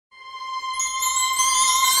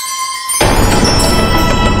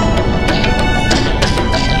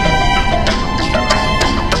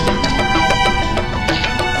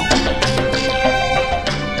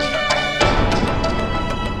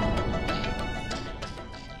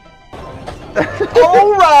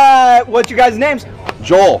All right. What's your guys' names?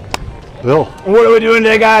 Joel. Bill. What are we doing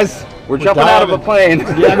today, guys? We're jumping out of a plane.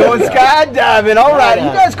 Yeah, going skydiving. All right. You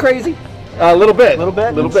guys crazy? A little bit. A little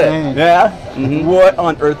bit? Yeah. Mm-hmm. What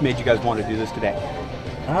on earth made you guys want to do this today?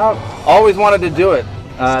 Always wanted to do it.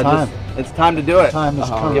 Time. It's time to do it. Time is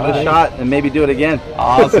coming. Give it a shot and maybe do it again.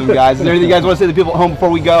 Awesome, guys. Is there anything you guys want to say to the people at home before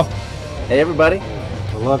we go? Hey, everybody.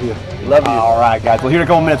 I love you. Love you. All right, guys. Well, here in a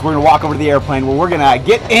couple minutes, we're going to walk over to the airplane where we're going to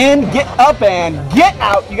get in, get up, and get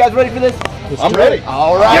out. You guys ready for this? I'm ready.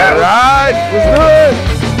 All right. All right. Let's do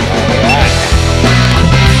it.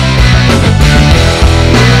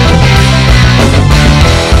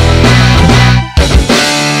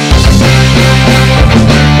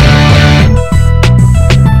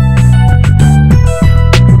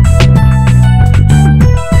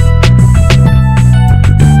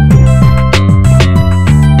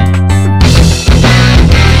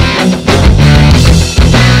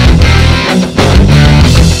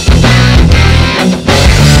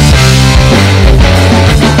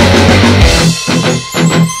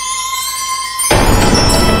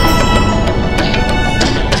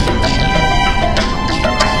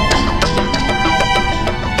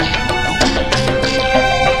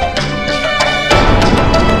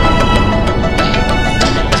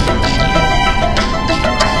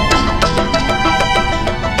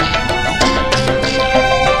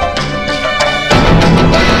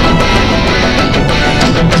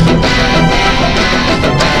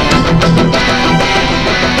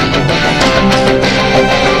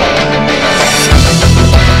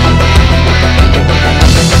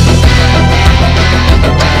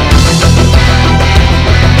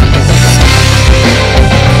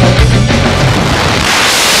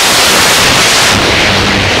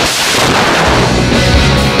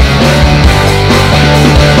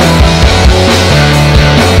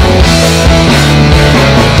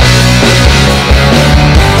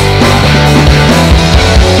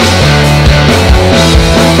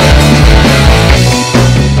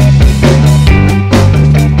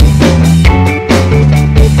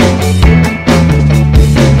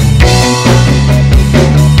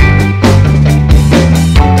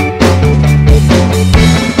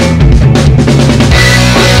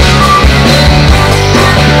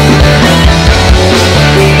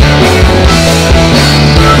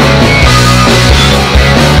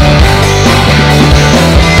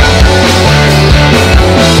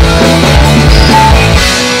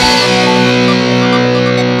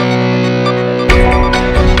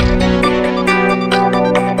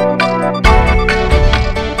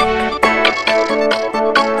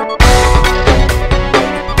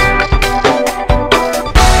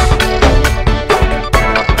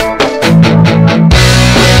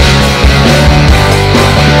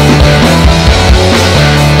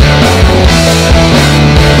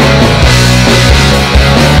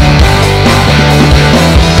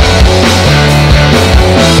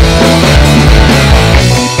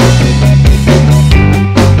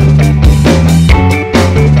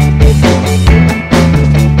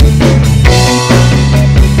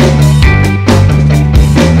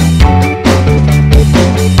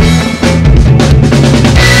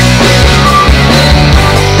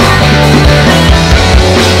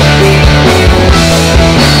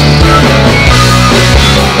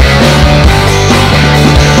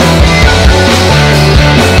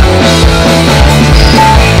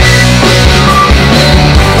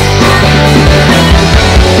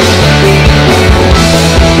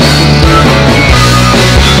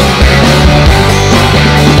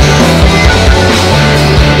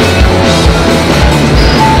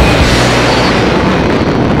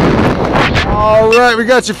 We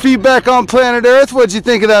got your feedback on planet Earth. What'd you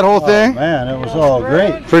think of that whole thing? Man, it was all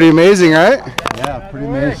great. Pretty amazing, right? Yeah, pretty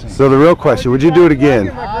amazing. So the real question, would you do it again?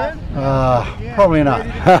 Probably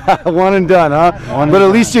not. One and done, huh? But at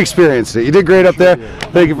least you experienced it. You did great up there.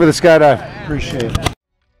 Thank you for the skydive. Appreciate it.